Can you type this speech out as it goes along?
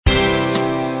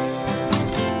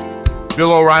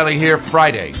Bill O'Reilly here,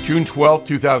 Friday, June 12th,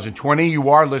 2020. You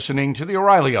are listening to the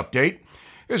O'Reilly Update.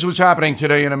 Here's what's happening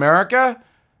today in America,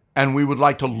 and we would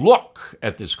like to look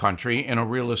at this country in a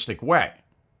realistic way.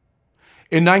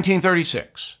 In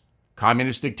 1936,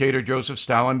 communist dictator Joseph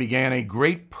Stalin began a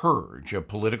great purge of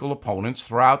political opponents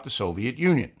throughout the Soviet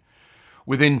Union.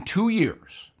 Within 2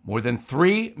 years, more than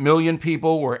 3 million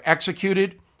people were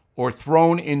executed or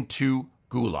thrown into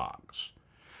gulags.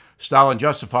 Stalin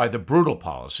justified the brutal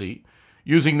policy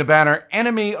using the banner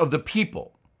 "Enemy of the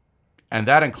People," and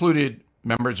that included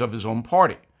members of his own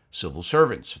party, civil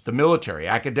servants, the military,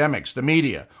 academics, the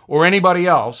media, or anybody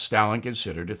else Stalin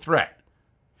considered a threat.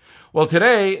 Well,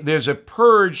 today, there's a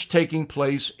purge taking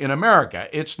place in America.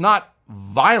 It's not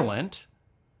violent,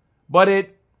 but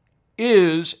it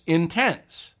is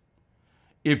intense.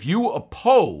 If you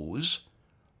oppose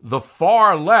the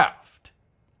far left,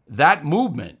 that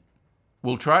movement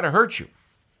will try to hurt you.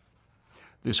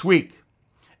 This week,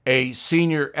 a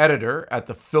senior editor at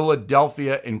the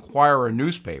Philadelphia Inquirer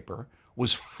newspaper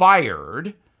was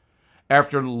fired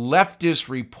after leftist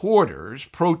reporters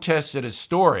protested a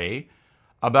story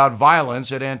about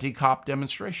violence at anti-cop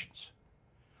demonstrations.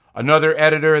 Another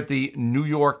editor at the New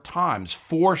York Times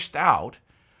forced out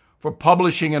for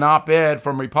publishing an op-ed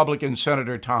from Republican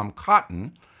Senator Tom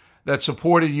Cotton that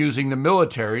supported using the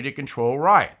military to control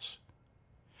riots.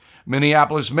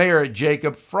 Minneapolis Mayor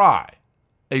Jacob Frey,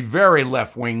 a very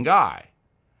left-wing guy,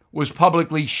 was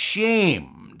publicly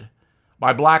shamed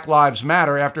by Black Lives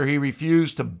Matter after he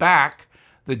refused to back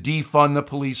the defund the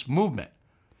police movement.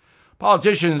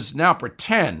 Politicians now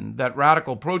pretend that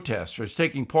radical protesters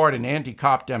taking part in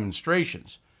anti-cop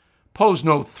demonstrations pose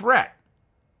no threat,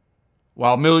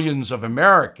 while millions of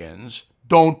Americans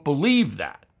don't believe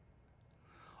that.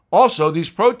 Also, these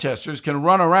protesters can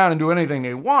run around and do anything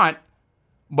they want,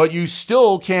 but you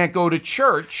still can't go to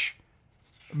church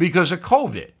because of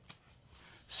COVID.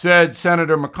 Said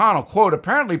Senator McConnell, quote,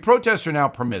 "Apparently protests are now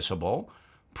permissible.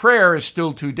 Prayer is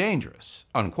still too dangerous,"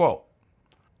 unquote.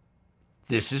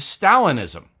 This is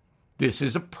Stalinism. This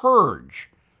is a purge.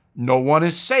 No one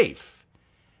is safe.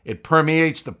 It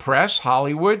permeates the press,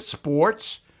 Hollywood,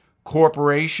 sports,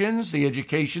 corporations, the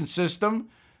education system,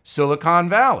 Silicon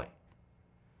Valley.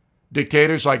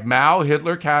 Dictators like Mao,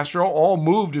 Hitler, Castro all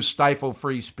moved to stifle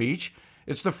free speech.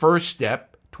 It's the first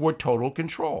step toward total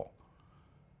control.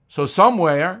 So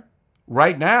somewhere,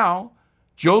 right now,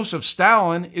 Joseph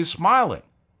Stalin is smiling.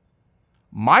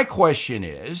 My question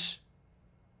is,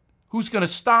 who's going to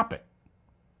stop it?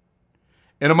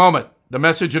 In a moment, the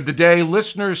message of the day,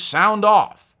 listeners sound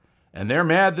off, and they're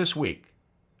mad this week.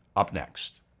 Up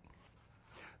next.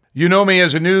 You know me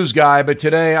as a news guy, but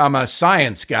today I'm a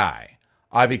science guy.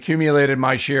 I've accumulated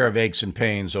my share of aches and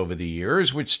pains over the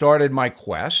years, which started my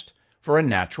quest for a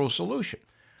natural solution.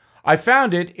 I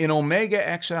found it in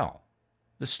Omega XL.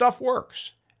 The stuff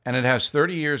works, and it has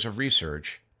 30 years of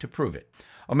research to prove it.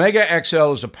 Omega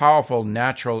XL is a powerful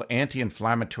natural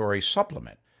anti-inflammatory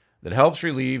supplement that helps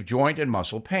relieve joint and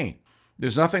muscle pain.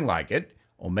 There's nothing like it.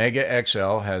 Omega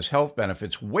XL has health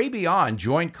benefits way beyond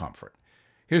joint comfort.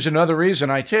 Here's another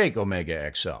reason I take Omega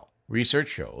XL. Research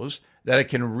shows that it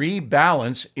can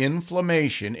rebalance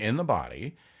inflammation in the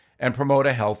body and promote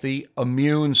a healthy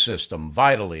immune system,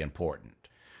 vitally important.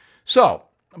 So,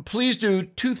 please do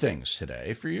 2 things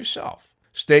today for yourself.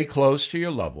 Stay close to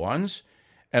your loved ones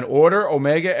and order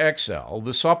Omega XL,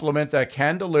 the supplement that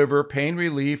can deliver pain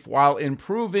relief while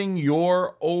improving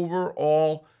your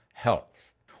overall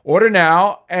health. Order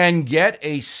now and get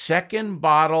a second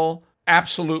bottle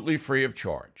absolutely free of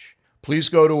charge. Please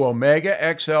go to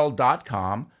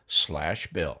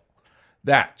omegaxl.com/bill.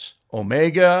 That's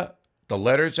omega, the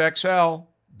letters xl.com/bill.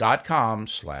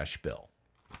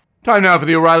 Time now for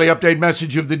the O'Reilly Update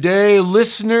message of the day.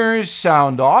 Listeners,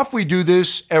 sound off. We do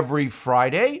this every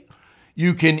Friday.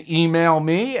 You can email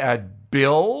me at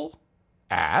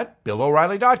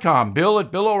bill@billoreilly.com.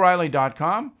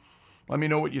 bill@billoreilly.com. Let me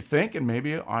know what you think, and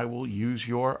maybe I will use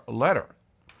your letter.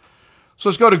 So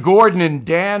let's go to Gordon in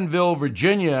Danville,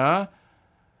 Virginia.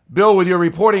 Bill, with your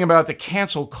reporting about the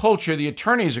cancel culture, the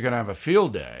attorneys are going to have a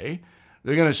field day.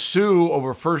 They're going to sue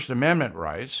over First Amendment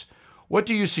rights. What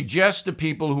do you suggest to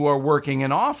people who are working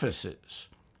in offices?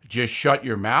 Just shut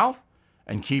your mouth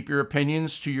and keep your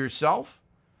opinions to yourself?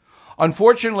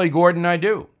 Unfortunately, Gordon, I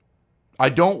do. I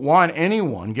don't want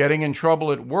anyone getting in trouble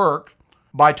at work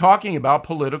by talking about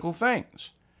political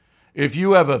things. If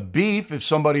you have a beef, if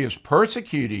somebody is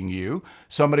persecuting you,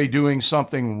 somebody doing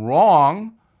something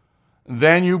wrong,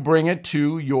 then you bring it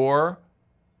to your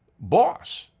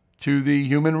boss, to the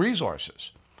human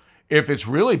resources. If it's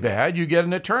really bad, you get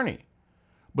an attorney.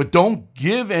 But don't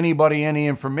give anybody any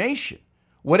information.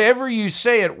 Whatever you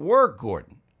say at work,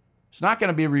 Gordon, it's not going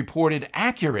to be reported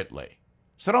accurately.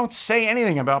 So don't say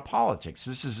anything about politics.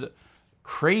 This is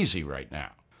crazy right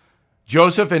now.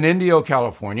 Joseph in Indio,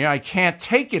 California, I can't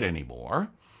take it anymore.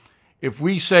 If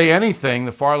we say anything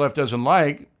the far left doesn't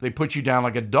like, they put you down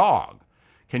like a dog.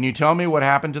 Can you tell me what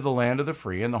happened to the land of the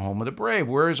free and the home of the brave?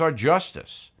 Where is our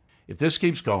justice? If this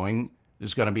keeps going,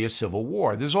 there's going to be a civil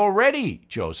war. There's already,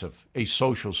 Joseph, a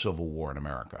social civil war in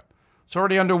America. It's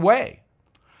already underway.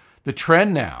 The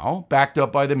trend now, backed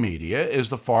up by the media, is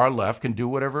the far left can do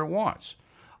whatever it wants.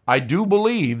 I do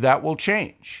believe that will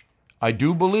change. I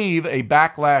do believe a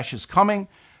backlash is coming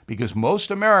because most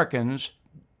Americans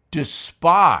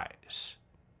despise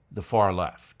the far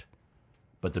left.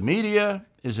 But the media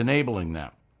is enabling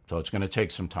them, so it's going to take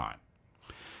some time.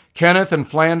 Kenneth in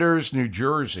Flanders, New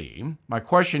Jersey. My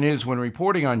question is, when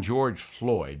reporting on George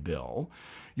Floyd, Bill,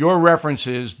 your reference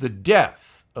is the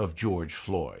death of George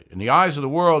Floyd. In the eyes of the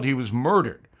world, he was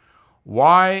murdered.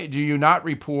 Why do you not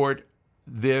report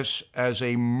this as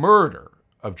a murder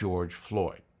of George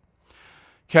Floyd?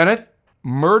 Kenneth,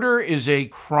 murder is a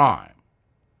crime,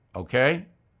 okay?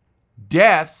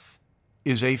 Death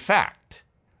is a fact.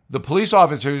 The police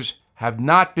officers have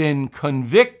not been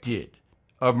convicted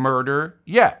of murder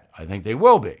yet. I think they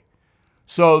will be.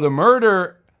 So the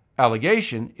murder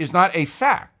allegation is not a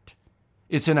fact.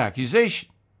 It's an accusation.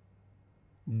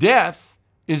 Death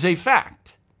is a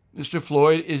fact. Mr.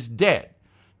 Floyd is dead.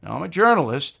 Now, I'm a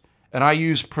journalist, and I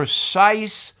use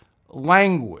precise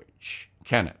language,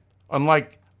 Kenneth,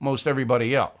 unlike most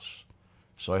everybody else.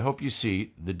 So I hope you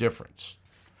see the difference.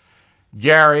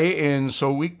 Gary in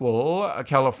Sowequel,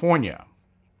 California.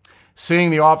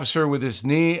 Seeing the officer with his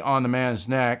knee on the man's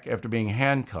neck after being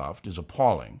handcuffed is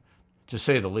appalling, to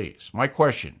say the least. My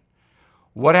question,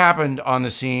 what happened on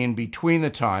the scene between the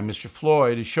time Mr.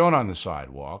 Floyd is shown on the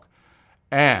sidewalk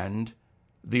and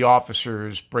the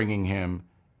officers bringing him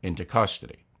into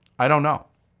custody? I don't know.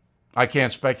 I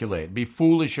can't speculate. It'd be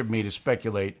foolish of me to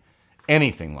speculate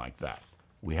anything like that.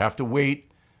 We have to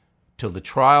wait till the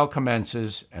trial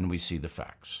commences and we see the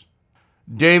facts.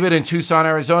 David in Tucson,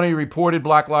 Arizona, reported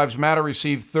Black Lives Matter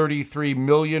received $33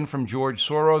 million from George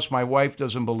Soros. My wife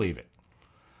doesn't believe it.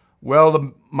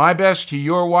 Well, my best to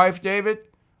your wife, David,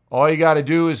 all you got to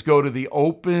do is go to the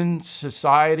Open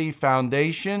Society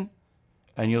Foundation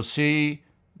and you'll see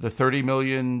the $30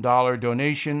 million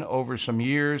donation over some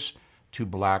years to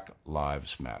Black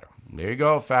Lives Matter. There you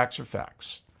go. Facts are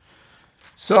facts.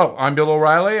 So I'm Bill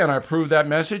O'Reilly, and I prove that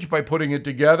message by putting it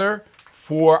together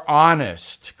for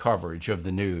honest coverage of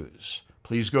the news.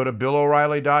 Please go to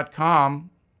BillO'Reilly.com.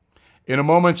 In a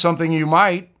moment, something you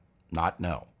might not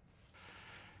know.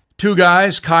 Two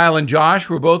guys, Kyle and Josh,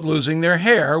 were both losing their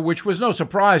hair, which was no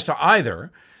surprise to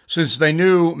either, since they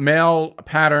knew male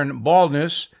pattern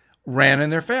baldness ran in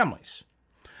their families.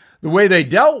 The way they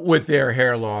dealt with their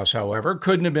hair loss, however,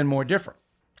 couldn't have been more different.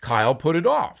 Kyle put it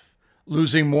off,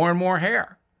 losing more and more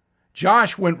hair.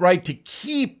 Josh went right to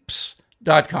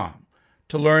Keeps.com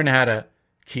to learn how to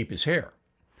keep his hair.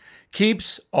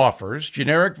 Keeps offers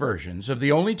generic versions of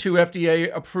the only two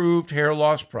FDA-approved hair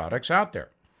loss products out there.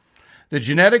 The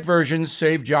genetic versions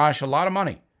saved Josh a lot of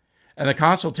money, and the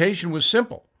consultation was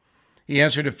simple. He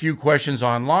answered a few questions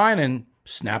online and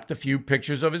snapped a few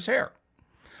pictures of his hair.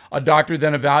 A doctor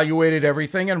then evaluated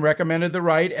everything and recommended the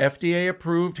right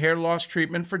FDA-approved hair loss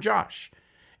treatment for Josh.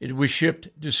 It was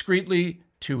shipped discreetly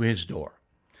to his door.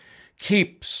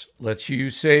 Keeps lets you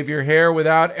save your hair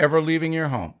without ever leaving your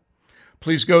home.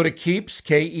 Please go to Keeps,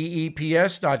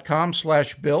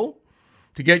 KEEPS.com/Bill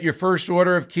to get your first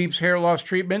order of Keeps hair loss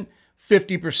treatment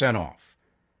 50% off.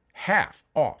 Half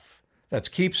off. That's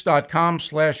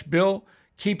Keeps.com/Bill,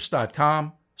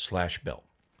 Keeps.com/Bill.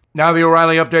 Now the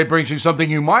O'Reilly Update brings you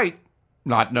something you might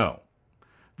not know.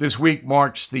 This week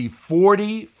marks the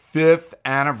 45th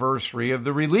anniversary of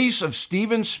the release of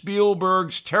Steven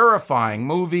Spielberg's terrifying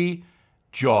movie,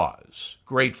 Jaws.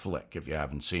 Great flick if you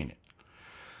haven't seen it.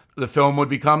 The film would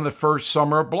become the first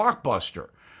summer blockbuster,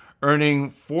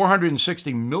 earning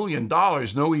 $460 million,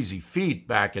 no easy feat,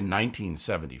 back in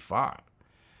 1975.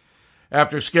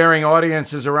 After scaring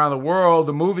audiences around the world,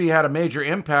 the movie had a major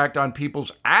impact on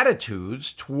people's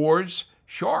attitudes towards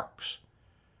sharks.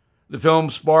 The film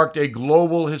sparked a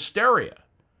global hysteria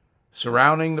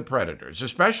surrounding the predators,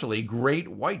 especially great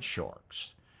white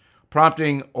sharks,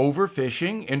 prompting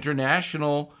overfishing,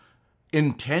 international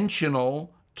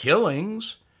intentional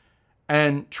killings,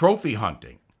 and trophy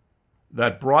hunting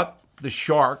that brought the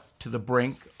shark to the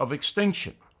brink of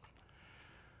extinction.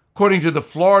 According to the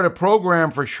Florida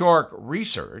Program for Shark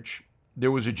Research,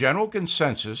 there was a general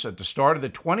consensus at the start of the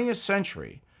 20th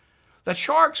century that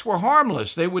sharks were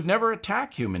harmless. They would never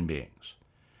attack human beings.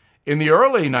 In the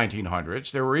early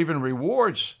 1900s, there were even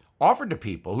rewards offered to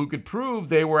people who could prove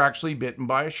they were actually bitten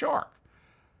by a shark.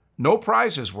 No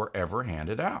prizes were ever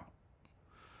handed out.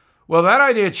 Well, that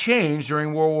idea changed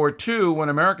during World War II when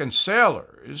American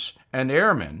sailors and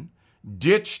airmen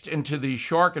ditched into the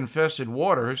shark-infested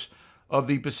waters of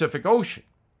the Pacific Ocean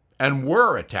and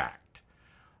were attacked.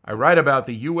 I write about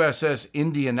the USS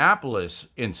Indianapolis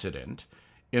incident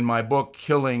in my book,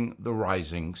 Killing the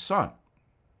Rising Sun.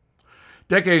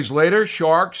 Decades later,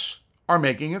 sharks are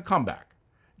making a comeback,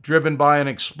 driven by an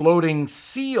exploding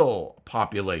seal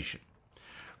population.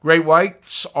 Great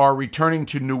whites are returning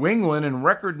to New England in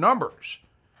record numbers.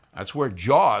 That's where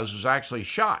Jaws was actually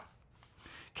shot.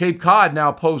 Cape Cod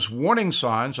now posts warning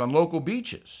signs on local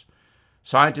beaches.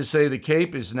 Scientists say the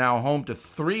Cape is now home to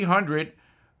 300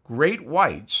 great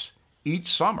whites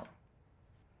each summer.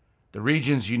 The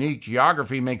region's unique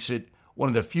geography makes it one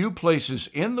of the few places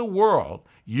in the world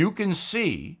you can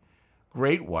see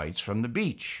great whites from the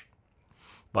beach.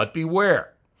 But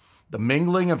beware, the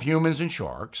mingling of humans and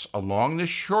sharks along the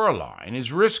shoreline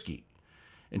is risky.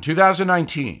 In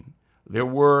 2019, there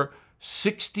were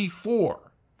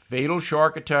 64 fatal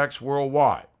shark attacks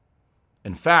worldwide.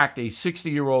 In fact, a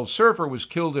 60-year-old surfer was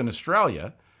killed in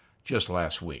Australia just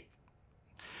last week.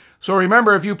 So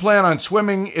remember, if you plan on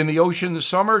swimming in the ocean this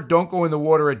summer, don't go in the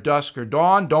water at dusk or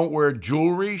dawn. Don't wear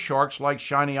jewelry. Sharks like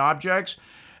shiny objects.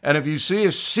 And if you see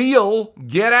a seal,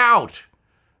 get out.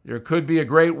 There could be a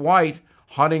great white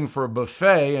hunting for a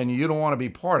buffet, and you don't want to be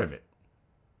part of it.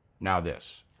 Now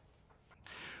this.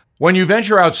 When you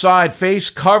venture outside,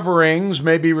 face coverings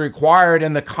may be required,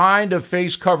 and the kind of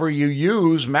face cover you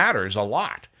use matters a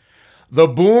lot. The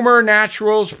Boomer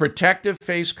Naturals Protective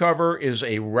Face Cover is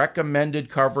a recommended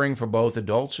covering for both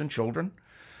adults and children.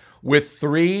 With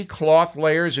 3 cloth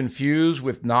layers infused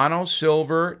with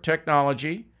nano-silver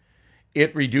technology,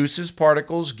 it reduces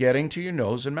particles getting to your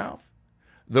nose and mouth.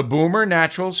 The Boomer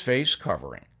Naturals Face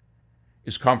Covering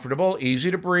is comfortable,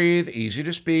 easy to breathe, easy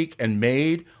to speak, and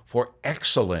made for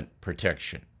excellent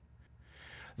protection.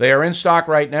 They are in stock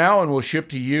right now and will ship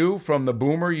to you from the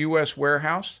Boomer U.S.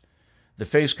 warehouse. The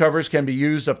face covers can be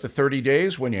used up to 30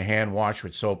 days when you hand wash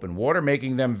with soap and water,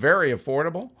 making them very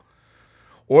affordable.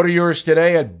 Order yours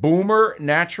today at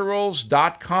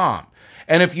boomernaturals.com.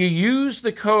 And if you use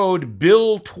the code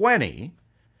BILL20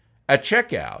 at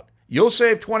checkout, you'll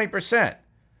save 20%.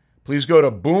 Please go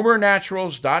to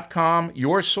boomernaturals.com,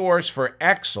 your source for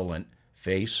excellent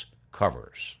face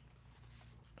covers.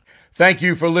 Thank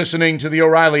you for listening to the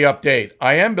O'Reilly Update.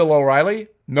 I am Bill O'Reilly.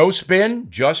 No spin,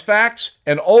 just facts,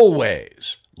 and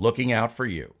always looking out for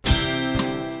you.